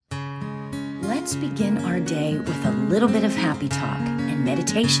Let's begin our day with a little bit of happy talk and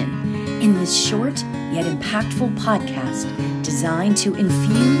meditation in this short yet impactful podcast designed to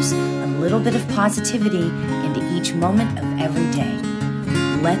infuse a little bit of positivity into each moment of every day.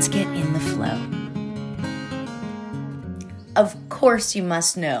 Let's get in the flow. Of course, you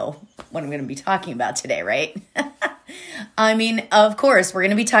must know what I'm going to be talking about today, right? I mean, of course, we're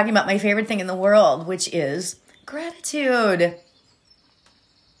going to be talking about my favorite thing in the world, which is gratitude.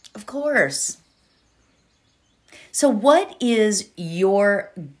 Of course. So what is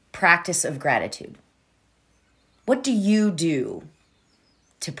your practice of gratitude? What do you do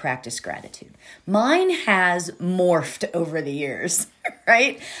to practice gratitude? Mine has morphed over the years,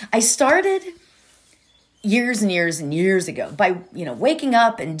 right? I started years and years and years ago by, waking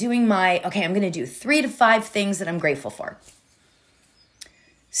up and doing I'm going to do 3 to 5 things that I'm grateful for.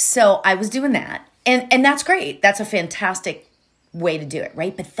 So I was doing that. And that's great. That's a fantastic way to do it,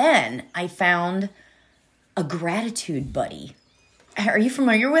 right? But then I found a gratitude buddy. Are you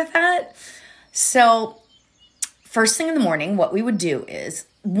familiar with that? So first thing in the morning, what we would do is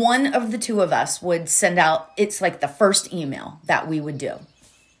one of the two of us would send out, it's like the first email that we would do.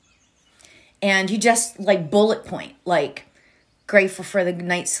 And you just bullet point, grateful for the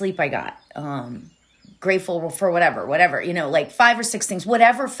night's sleep I got, grateful for whatever, 5 or 6 things,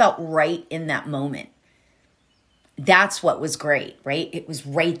 whatever felt right in that moment. That's what was great, right? It was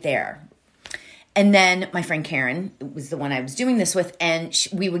right there. And then my friend Karen was the one I was doing this with, and she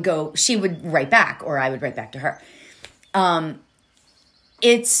would write back, or I would write back to her.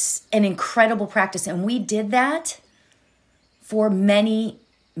 It's an incredible practice. And we did that for many,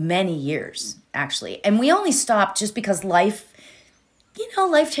 many years, actually. And we only stopped just because life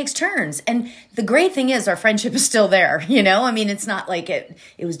takes turns. And the great thing is our friendship is still there, I mean, it's not like it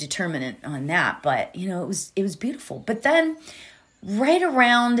was determinant on that, but it was beautiful. But then right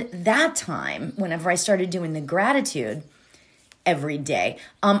around that time, whenever I started doing the gratitude every day,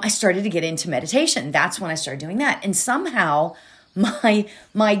 I started to get into meditation. That's when I started doing that. And somehow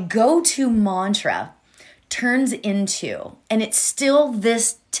my go-to mantra turns into, and it's still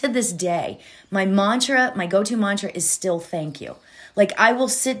to this day, my go-to mantra is still thank you. I will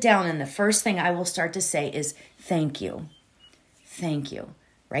sit down and the first thing I will start to say is thank you,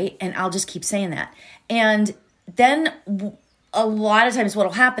 right? And I'll just keep saying that. And then a lot of times what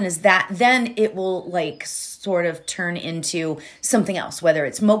will happen is that then it will sort of turn into something else, whether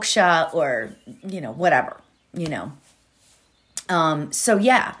it's moksha or, whatever,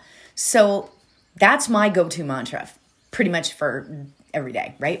 So that's my go-to mantra pretty much for every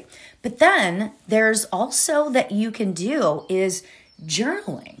day, right? But then there's also that you can do is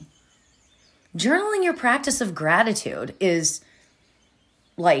journaling. Journaling your practice of gratitude is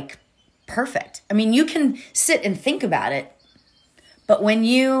perfect. I mean, you can sit and think about it, but when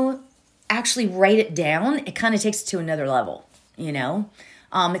you actually write it down, it kind of takes it to another level,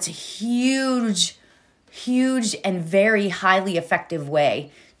 It's a huge, huge and very highly effective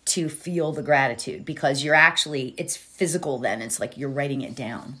way to feel the gratitude because it's physical then. It's like you're writing it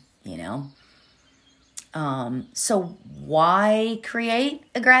down, So why create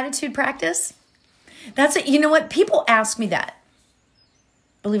a gratitude practice? That's it. You know what? People ask me that,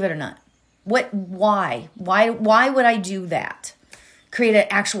 believe it or not. Why would I do that? Create an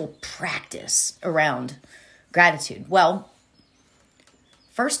actual practice around gratitude. Well,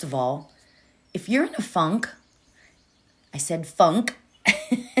 first of all, if you're in a funk, I said funk,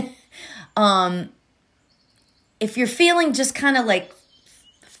 if you're feeling just kind of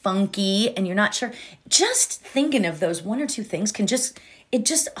funky and you're not sure, just thinking of those 1 or 2 things it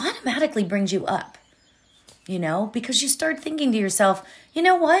just automatically brings you up, because you start thinking to yourself, you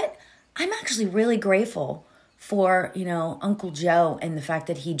know what? I'm actually really grateful for, Uncle Joe and the fact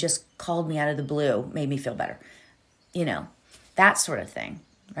that he just called me out of the blue, made me feel better, that sort of thing,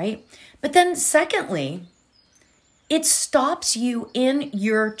 right? But then secondly, it stops you in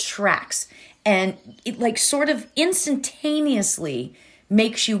your tracks and it sort of instantaneously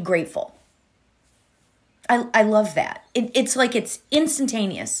makes you grateful. I love that. It's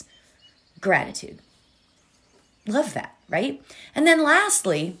instantaneous gratitude. Love that, right? And then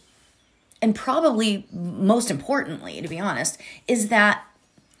lastly, and probably most importantly, to be honest, is that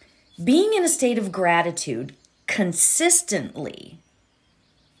being in a state of gratitude consistently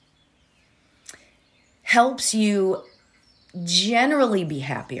helps you generally be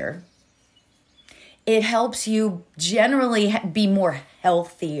happier. It helps you generally be more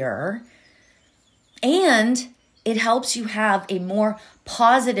healthier. And it helps you have a more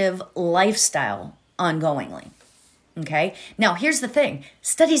positive lifestyle ongoingly. Okay? Now, here's the thing.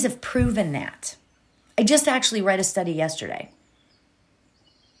 Studies have proven that. I just actually read a study yesterday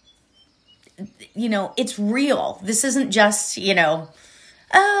it's real. This isn't just, oh,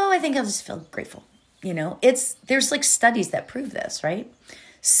 I think I'll just feel grateful. There's like studies that prove this, right?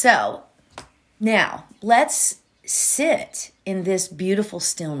 So now let's sit in this beautiful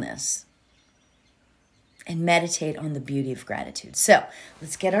stillness and meditate on the beauty of gratitude. So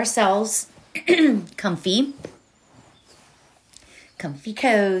let's get ourselves comfy,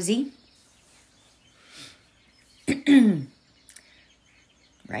 cozy.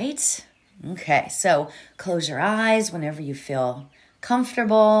 Right? Okay, so close your eyes whenever you feel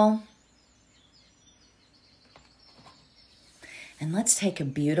comfortable. And let's take a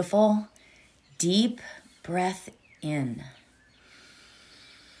beautiful, deep breath in.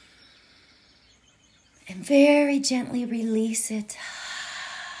 And very gently release it.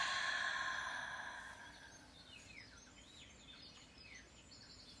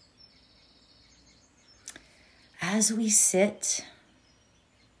 As we sit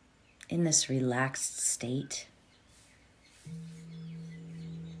in this relaxed state,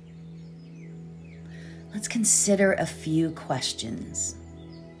 let's consider a few questions.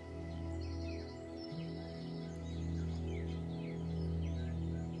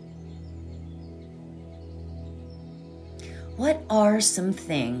 What are some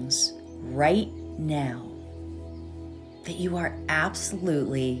things right now that you are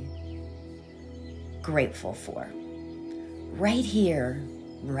absolutely grateful for? Right here,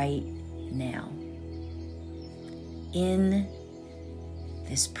 right now, in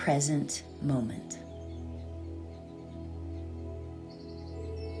this present moment.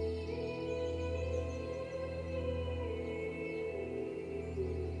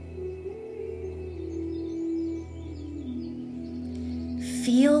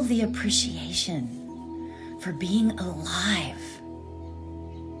 Feel the appreciation for being alive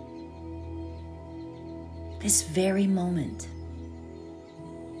this very moment.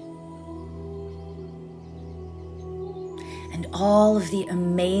 And all of the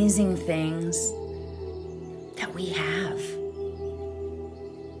amazing things that we have,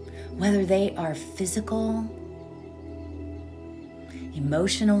 whether they are physical,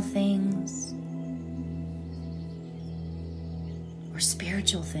 emotional things, or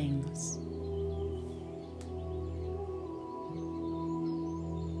spiritual things.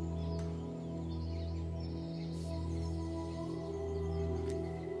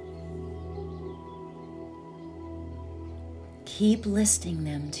 Keep listing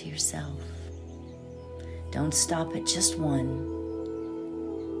them to yourself. Don't stop at just one.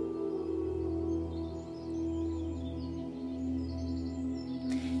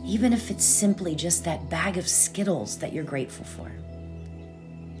 Even if it's simply just that bag of Skittles that you're grateful for.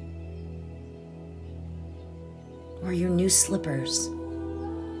 Or your new slippers.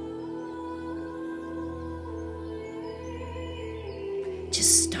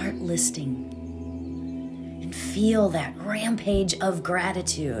 Just start listing. Feel that rampage of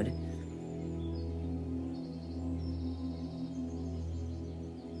gratitude.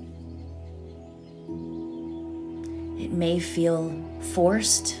 It may feel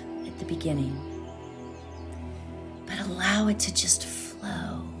forced at the beginning, but allow it to just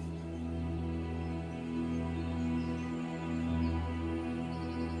flow.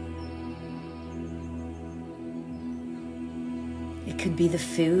 It could be the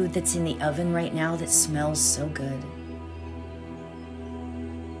food that's in the oven right now that smells so good.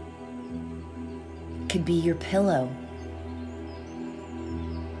 It could be your pillow.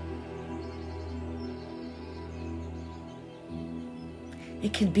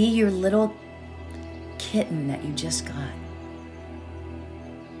 It could be your little kitten that you just got.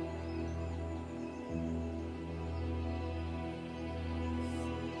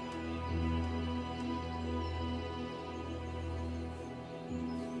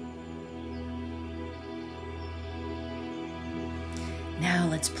 Now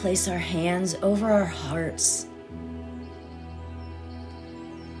let's place our hands over our hearts.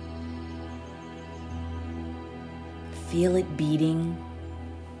 Feel it beating.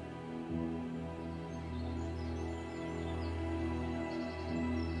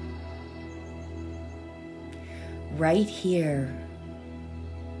 Right here,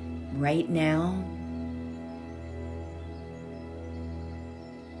 right now,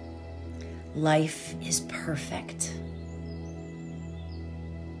 life is perfect.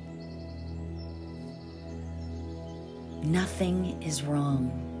 Nothing is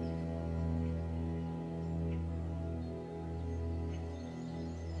wrong.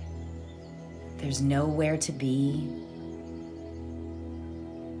 There's nowhere to be.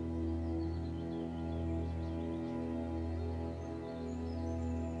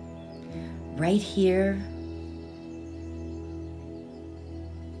 Right here,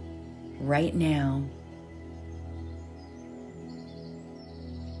 right now.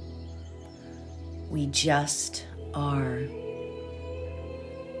 We just are.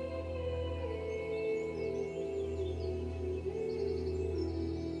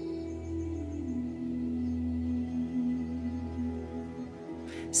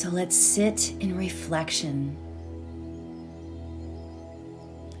 So let's sit in reflection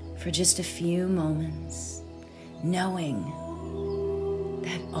for just a few moments, knowing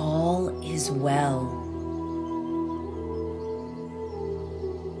that all is well.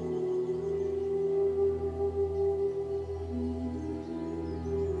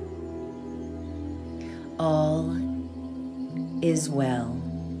 All is well.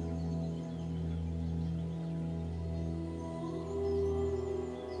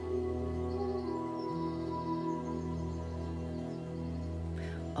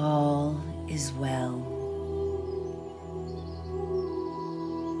 All is well.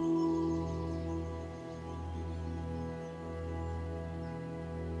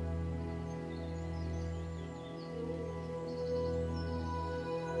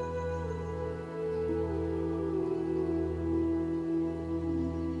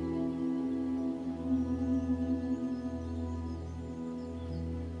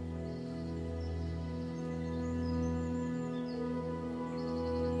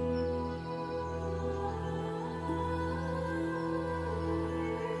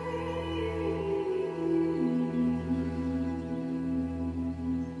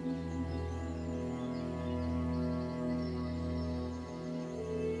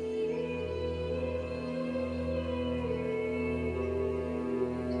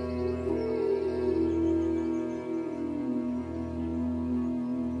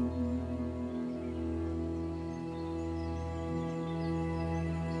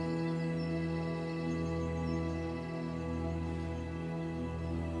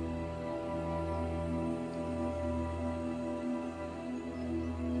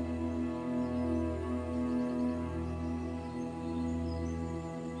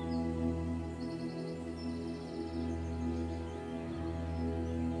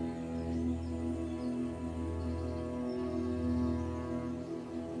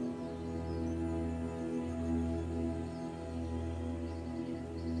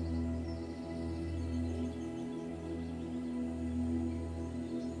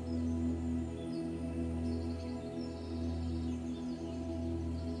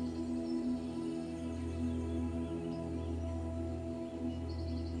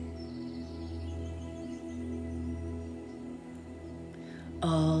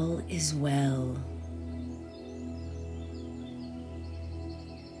 All is well.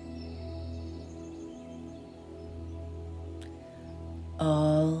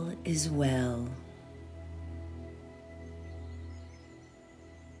 All is well.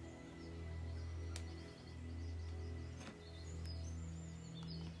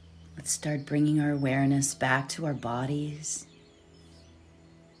 Let's start bringing our awareness back to our bodies.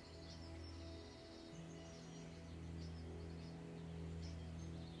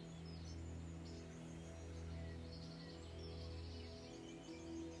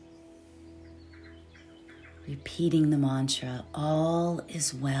 Repeating the mantra, all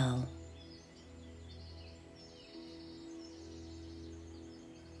is well.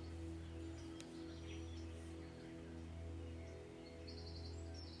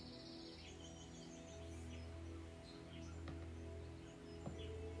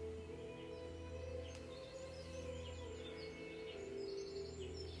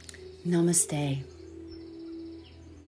 Namaste.